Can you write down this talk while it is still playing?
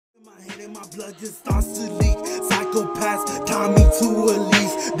And my blood just starts to leak. Psychopaths tie me to a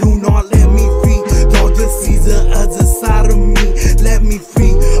leash. Do not let me free. Y'all just see the other side of me. Let me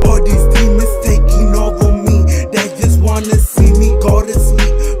free. All these demons taking over me. They just wanna see me go to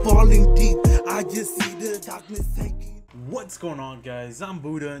sleep. Falling deep. I just see the darkness taking. What's going on, guys? I'm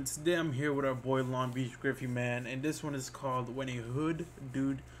Buddha, and today I'm here with our boy LongBeachGriffy, man. And this one is called When a Hood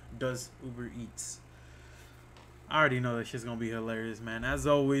Dude Does Uber Eats. I already know that shit's gonna be hilarious, man. As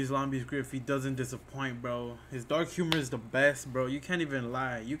always, LongBeachGriffy doesn't disappoint, bro. His dark humor is the best, bro. You can't even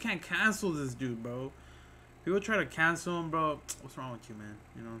lie. You can't cancel this dude, bro. People try to cancel him, bro. What's wrong with you, man?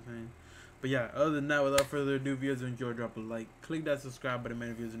 You know what I'm saying? But yeah, other than that, without further ado, if you guys enjoy, drop a like. Click that subscribe button,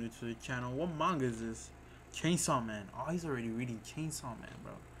 man, if you guys are new to the channel. What manga is this? Chainsaw Man. Oh, he's already reading Chainsaw Man,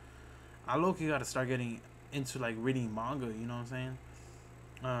 bro. I low-key gotta start getting into, like, reading manga, you know what I'm saying?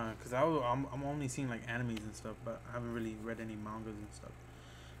 Because I'm only seeing like animes and stuff, but I haven't really read any mangas and stuff.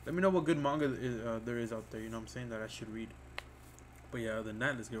 Let me know what good manga there is out there, you know what I'm saying, that I should read. But yeah, other than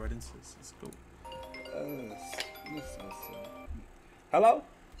that, let's get right into this. Let's go. Hello?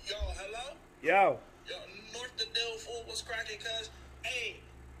 Yo, hello? Yo. Yo, North the Dell fool was cracking, cuz. Hey,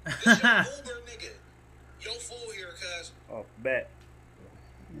 this your Uber nigga. Yo, fool here, cuz. Oh, bet.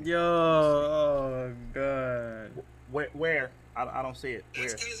 Yo, oh god. Where? I don't see it. Where?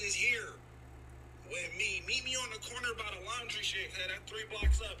 That's cuz it's here. With me. Meet me on the corner by the laundry shit, cuz. That 3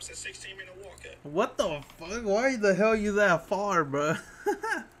 blocks up. It's a 16-minute walk up. What the fuck? Why the hell you that far, bro?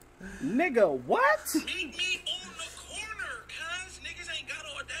 Nigga, what? Meet me on the corner, cuz. Niggas ain't got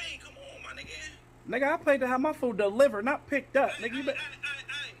all day. Come on, my nigga. Nigga, I paid to have my food delivered, not picked up. Nigga, you Hold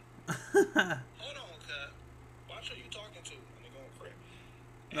on, cuz. Watch who you talking to, my nigga, on crib.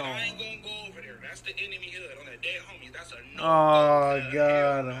 And No. I ain't gonna go over there. That's the enemy hood on that dead homie. That's a no. Oh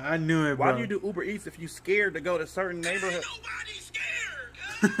god, I knew it, bro. Why do you do Uber Eats if you scared to go to certain neighborhoods? Nobody's scared,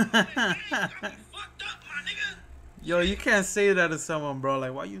 cuz. Got me fucked up, my nigga. Yo, you can't say that to someone, bro.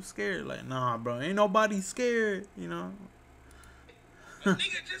 Like, why you scared? Like, nah, bro, ain't nobody scared, you know? A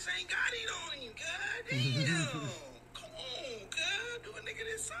nigga just ain't got it on him, cuz. Damn. Come on, cuz. Do a nigga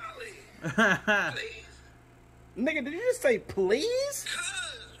this solid. Please. Nigga, did you just say please?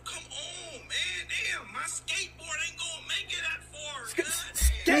 Cuz, come on, man. Damn, my skateboard ain't gonna make it that far,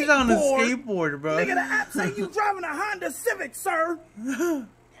 cuz. He's on a skateboard, bro. Nigga, the app say you driving a Honda Civic, sir. That's the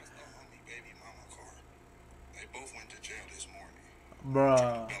homie baby mama car. They both went to jail this morning.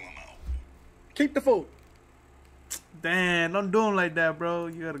 Bruh. Bail them out. Keep the food. Damn, don't do him like that, bro.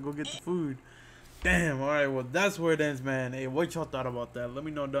 You gotta go get the food. Damn, alright, well, that's where it ends, man. Hey, what y'all thought about that? Let me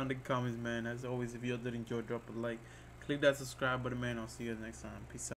know down in the comments, man. As always, if y'all did enjoy, drop a like. Click that subscribe button, man. I'll see you guys next time. Peace out.